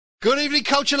Good evening,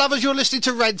 culture lovers. You're listening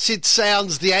to Rancid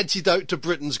Sounds, the antidote to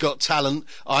Britain's Got Talent.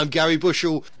 I'm Gary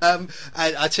Bushell. And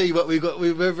I tell you what,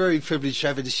 we're very privileged to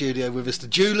have in the studio with us the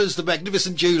Jewelers, the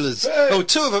magnificent Jewelers. Hey. Oh,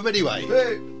 two of them anyway.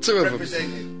 Hey. Two of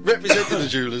them. Representing the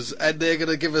Jewelers. And they're going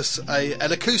to give us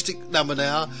an acoustic number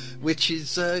now, which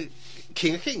is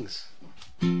King of Kings.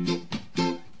 The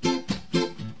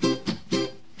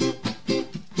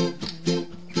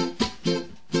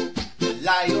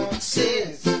lion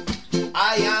says,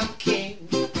 I am king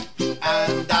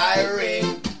and I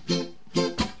reign.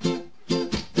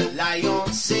 The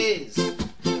lion says,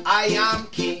 I am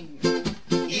king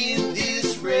in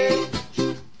this reign.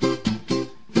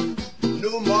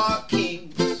 No more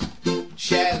kings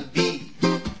shall be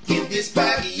in this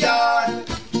backyard.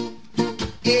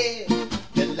 Yeah,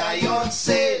 the lion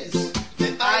says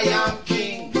that I am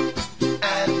king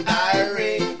and I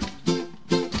reign.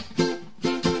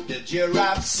 The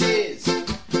giraffe says,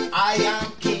 I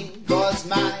am king, cause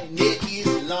my neck is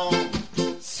long,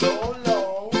 so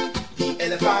long. The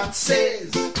elephant says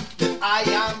that I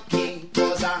am king,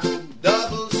 cause I'm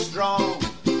double strong.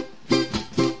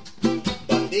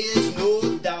 But there's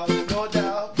no doubt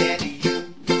that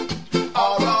you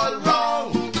are all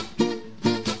wrong.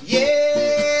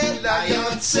 Yeah,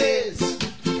 lion says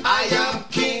I am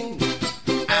king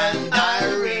and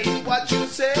I reign. What you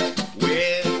say?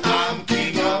 Well, I'm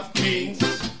king of kings,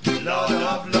 Lord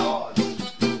of lords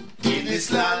in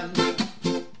this land.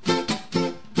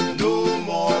 No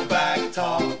more back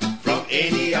talk from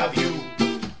any of you,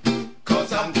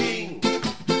 cause I'm king.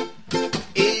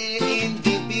 In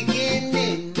the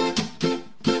beginning,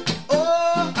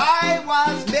 oh, I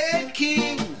was made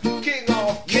king, king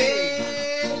of kings.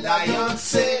 Yeah, lion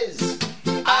says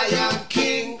I am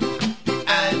king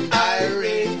and I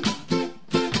reign.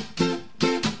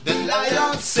 The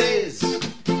lion says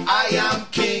I am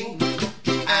king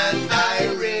and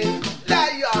I reign.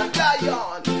 Lion,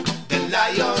 lion. The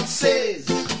lion says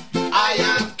I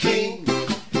am king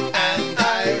and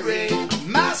I reign.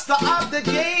 Master of the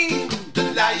game.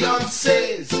 The lion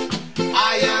says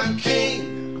I am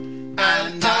king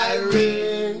and I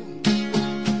reign.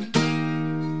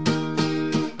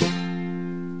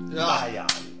 Lion.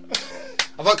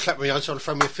 I won't clap my hands, trying to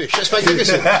throw me a fish. That's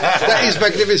magnificent. That is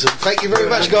magnificent. Thank you very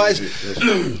much, guys.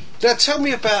 Now, tell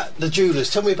me about the Jewelers.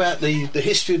 Tell me about the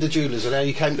history of the Jewelers and how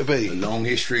you came to be. A long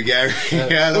history, Gary.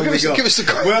 Well, give us the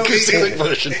quick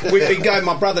version. We've been going.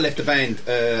 My brother left the band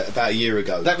about a year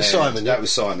ago. That was Simon. That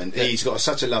was Simon. Yeah. He's got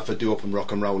such a love for doo-wop and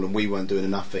rock and roll, and we weren't doing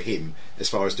enough for him as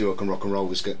far as doo-wop and rock and roll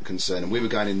was concerned. And we were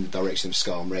going in the direction of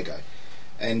ska and reggae.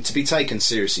 And to be taken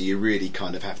seriously, you really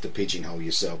kind of have to pigeonhole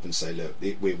yourself and say, look,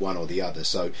 we're one or the other.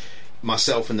 So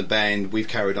myself and the band, we've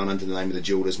carried on under the name of the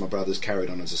Jewelers. My brother's carried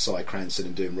on as a Cy Cranston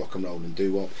and doing rock and roll and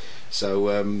doo-wop. So,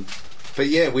 but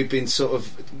yeah, we've been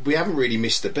we haven't really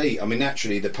missed a beat. I mean,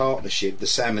 naturally, the partnership, the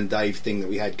Sam and Dave thing that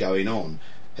we had going on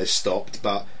has stopped.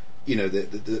 But, you know,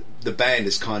 the band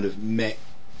has kind of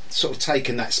sort of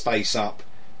taken that space up.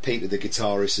 Peter, the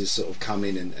guitarist, has sort of come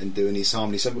in and doing his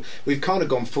harmony. So we've kind of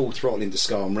gone full throttle into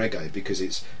ska and reggae because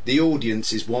it's the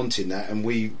audience is wanting that, and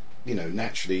we, you know,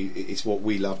 naturally it's what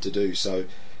we love to do. So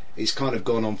it's kind of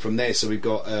gone on from there. So we've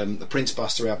got the Prince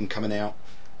Buster album coming out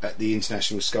at the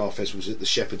International Ska Festivals at the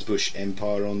Shepherd's Bush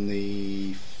Empire on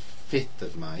the 5th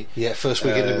of May. Yeah, first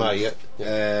weekend in May.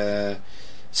 Yeah.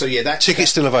 So yeah, that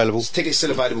tickets still available. Tickets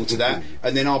still available to that,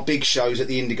 and then our big shows at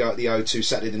the Indigo at the O2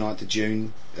 Saturday the 9th of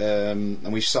June,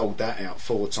 and we've sold that out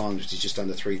 4 times, which is just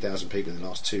under 3,000 people in the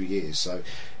last 2 years. So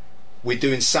we're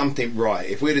doing something right.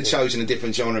 If we'd have chosen a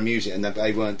different genre of music and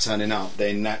they weren't turning up,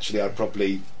 then naturally I'd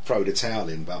probably throw the towel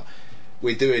in. But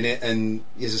we're doing it, and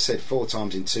as I said, 4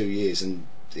 times in 2 years, and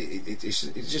it's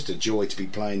just a joy to be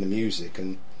playing the music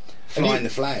and flying the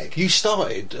flag. You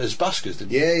started as buskers,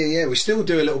 didn't you? Yeah. We still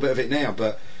do a little bit of it now,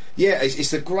 but yeah,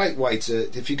 it's a great way to,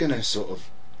 if you're going to sort of,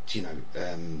 you know,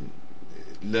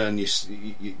 learn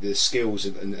the skills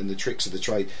and the tricks of the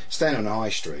trade, stand on a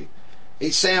high street.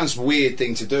 It sounds weird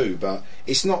thing to do, but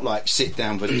it's not like sit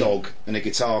down with a dog and a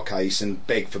guitar case and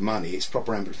beg for money. It's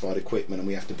proper amplified equipment, and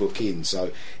we have to book in.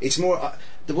 So it's more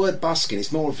the word busking.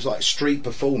 It's more of like street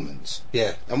performance.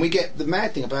 Yeah. And we get the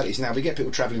mad thing about it is now we get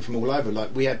people travelling from all over.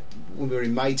 Like we had when we were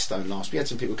in Maidstone last, we had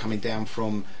some people coming down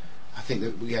from. I think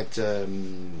that we had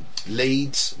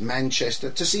Leeds, Manchester,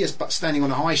 to see us standing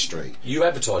on a high street. You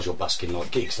advertise your busking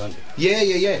like gigs, don't you?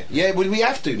 Yeah. Well, we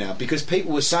have to now because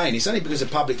people were saying it's only because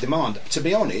of public demand. To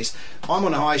be honest, I'm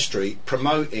on a high street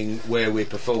promoting where we're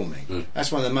performing. That's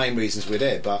one of the main reasons we're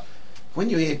there. But when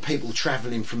you hear people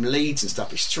travelling from Leeds and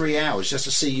stuff, it's 3 hours just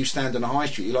to see you stand on a high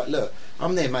street. You're like, look,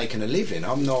 I'm there making a living.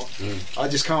 I'm not. I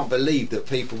just can't believe that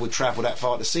people would travel that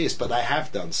far to see us, but they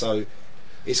have done. So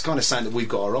it's kind of saying that we've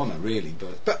got our honour, really.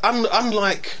 But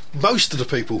unlike most of the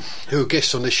people who are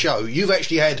guests on this show, you've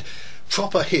actually had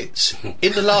proper hits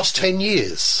in the last 10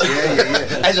 years,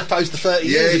 as opposed to 30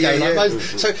 years ago.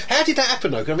 So how did that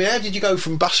happen, though? I mean, how did you go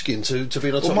from busking to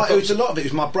being on top? Well, it was a lot of it. It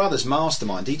was my brother's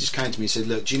mastermind. He just came to me and said,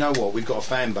 look, do you know what? We've got a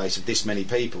fan base of this many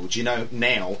people. Do you know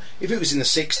now, if it was in the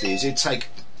 60s, it'd take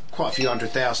quite a few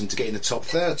 100,000 to get in the top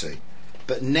 30.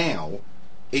 But now,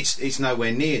 it's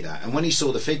nowhere near that. And when he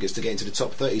saw the figures to get into the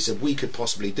top 30, he said, we could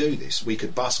possibly do this. We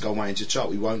could busk our way into chart.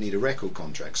 We won't need a record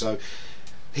contract. So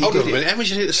hold on a minute, how much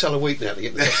do you need to sell a week now to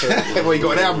get the top 30? Well, you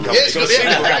got an album coming. Yes, got the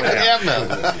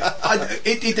album.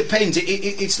 It depends.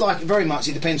 It's like very much.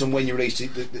 It depends on when you release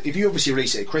it. If you obviously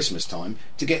release it at Christmas time,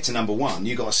 to get to number one,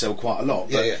 you got to sell quite a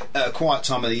lot. But at a quiet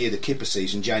time of the year, the kipper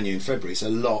season, January and February, it's a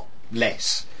lot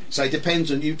less. So it depends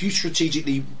on if you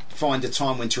strategically find a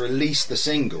time when to release the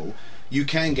single, you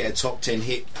can get a top 10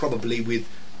 hit probably with,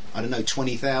 I don't know,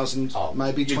 20,000,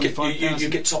 maybe 25,000. You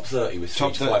get top 30 with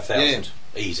 3 to 5,000,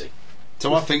 easy.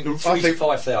 So I think 3 to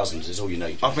 5,000 is all you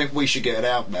need. I think we should get an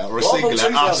album out or a Well, single I've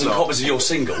got out. 2,000 copies of your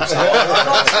singles. It's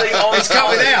coming out. It's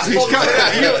coming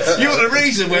out. You're the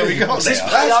reason where we got this.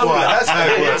 That's how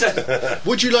it works.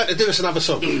 Would you like to do us another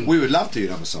song? We would love to do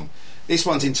another song. This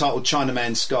one's entitled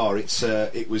Chinaman's Scar.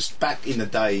 It was back in the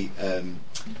day.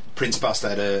 Prince Buster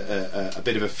had a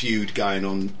bit of a feud going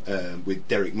on with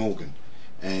Derek Morgan,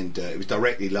 and it was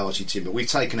directly largely to him. But we've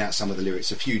taken out some of the lyrics.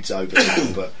 The feud's over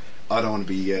now, but I don't want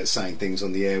to be saying things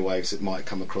on the airwaves that might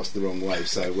come across the wrong way.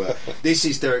 So this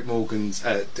is Derek Morgan's,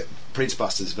 Prince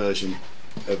Buster's version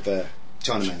of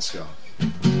Chinaman's Scar.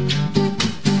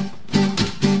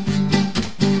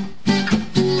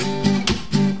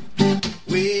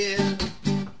 Well,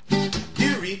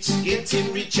 the rich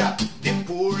getting richer, the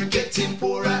poor getting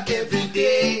poorer every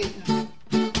day.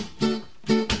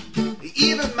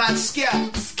 Even my scar,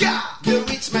 the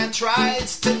rich man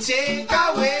tries to take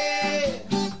away.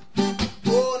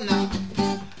 Oh no,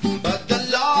 but the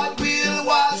Lord will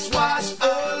wash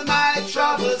all my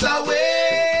troubles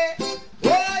away.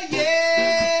 Oh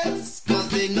yes, 'cause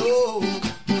they know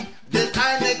that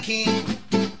I'm the king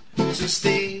to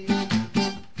stay.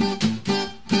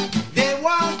 They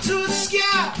want to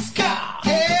scare,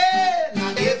 hey,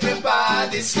 now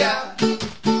everybody scare.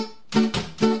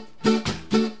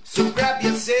 So grab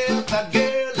yourself a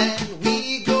girl and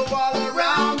we go all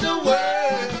around the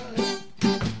world.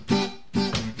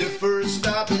 The first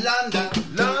stop London,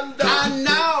 and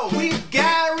now we've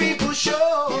Gary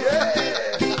Bushell.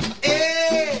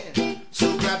 Hey,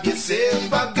 so grab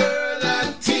yourself a girl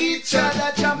and teach her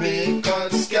that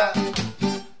Jamaican ska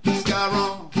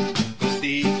wrong, 'cause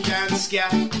they can ska.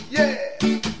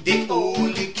 They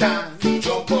only can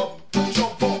jump up.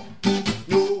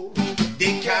 No,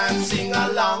 they can't sing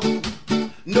along.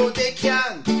 No, they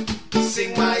can't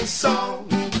sing my song.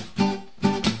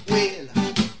 Well,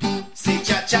 say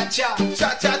cha cha cha,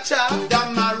 cha cha cha,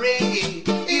 that my reggae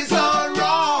is all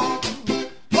wrong.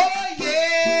 Oh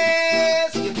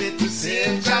yes, you better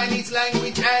sing Chinese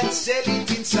language and sell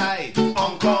it inside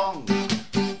Hong Kong.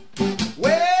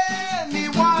 Well, me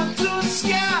want to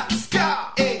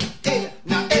ska, hey,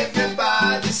 now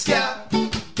everybody ska.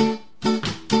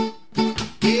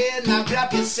 Yeah, now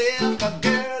grab yourself a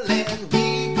girl and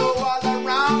we go all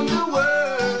around the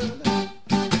world.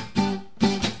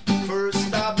 First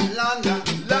stop London,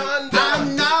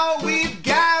 and now we've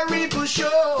Gary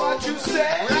Bushell. What you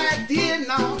say? Right here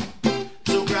now.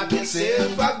 So grab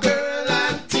yourself a girl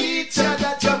and teach her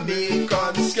that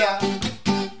Jamaican ska.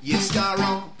 You ska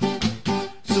wrong.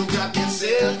 So grab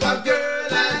yourself a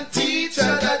girl and teach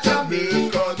her that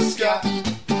Jamaican ska.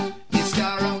 You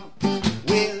ska wrong.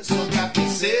 Well, so grab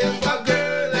yourself a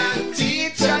girl and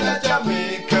teach her that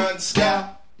Jamaican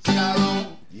ska. Ska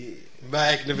wrong.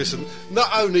 Magnificent. Not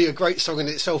only a great song in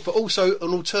itself, but also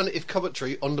an alternative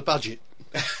commentary on the budget.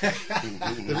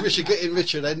 The rich are getting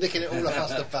richer, they're nicking it all off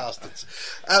us, the bastards.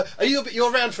 You're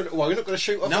around for a little while, you're not going to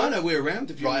shoot off? No, we're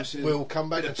around. If you want to we'll come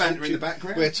back and banter talk to in you. the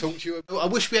background. We'll talk to you. I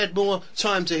wish we had more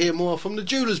time to hear more from the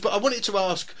Jewelers, but I wanted to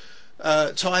ask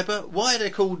Tyber, why are they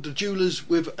called the Jewelers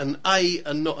with an A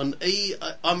and not an E?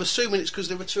 I'm assuming it's because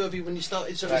there were two of you when you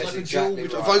started, so it's like a duel, a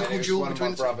vocal duel one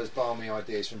between of my brother's balmy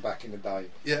ideas from back in the day.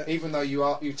 Yeah. Even though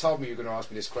you told me you were going to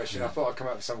ask me this question, I thought I'd come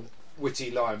up with some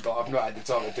witty line, but I've not had the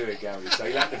time to do it, Gary, so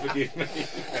you'll have to forgive me.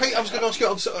 Pete, I was going to ask you,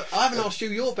 I haven't asked you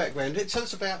your background. Tell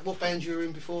us about what bands you were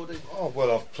in before. Oh,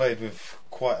 well, I've played with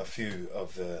quite a few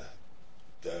of the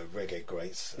reggae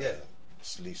greats. Yeah.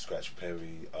 Lee Scratch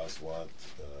Perry, Oswald,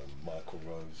 Michael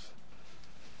Rose,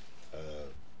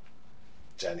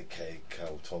 Janet Kay,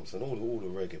 Carol Thompson, all the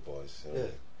reggae boys. You know?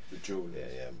 Yeah. The jewelers.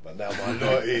 Yeah. But now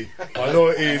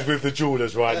minority is with the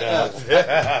jewelers right now.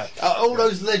 All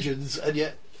those legends, and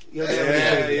yet you're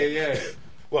Yeah.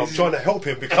 Well, I'm trying to help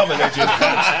him become a legend.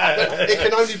 It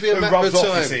can only be a Who matter of rubs off,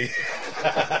 time. you see.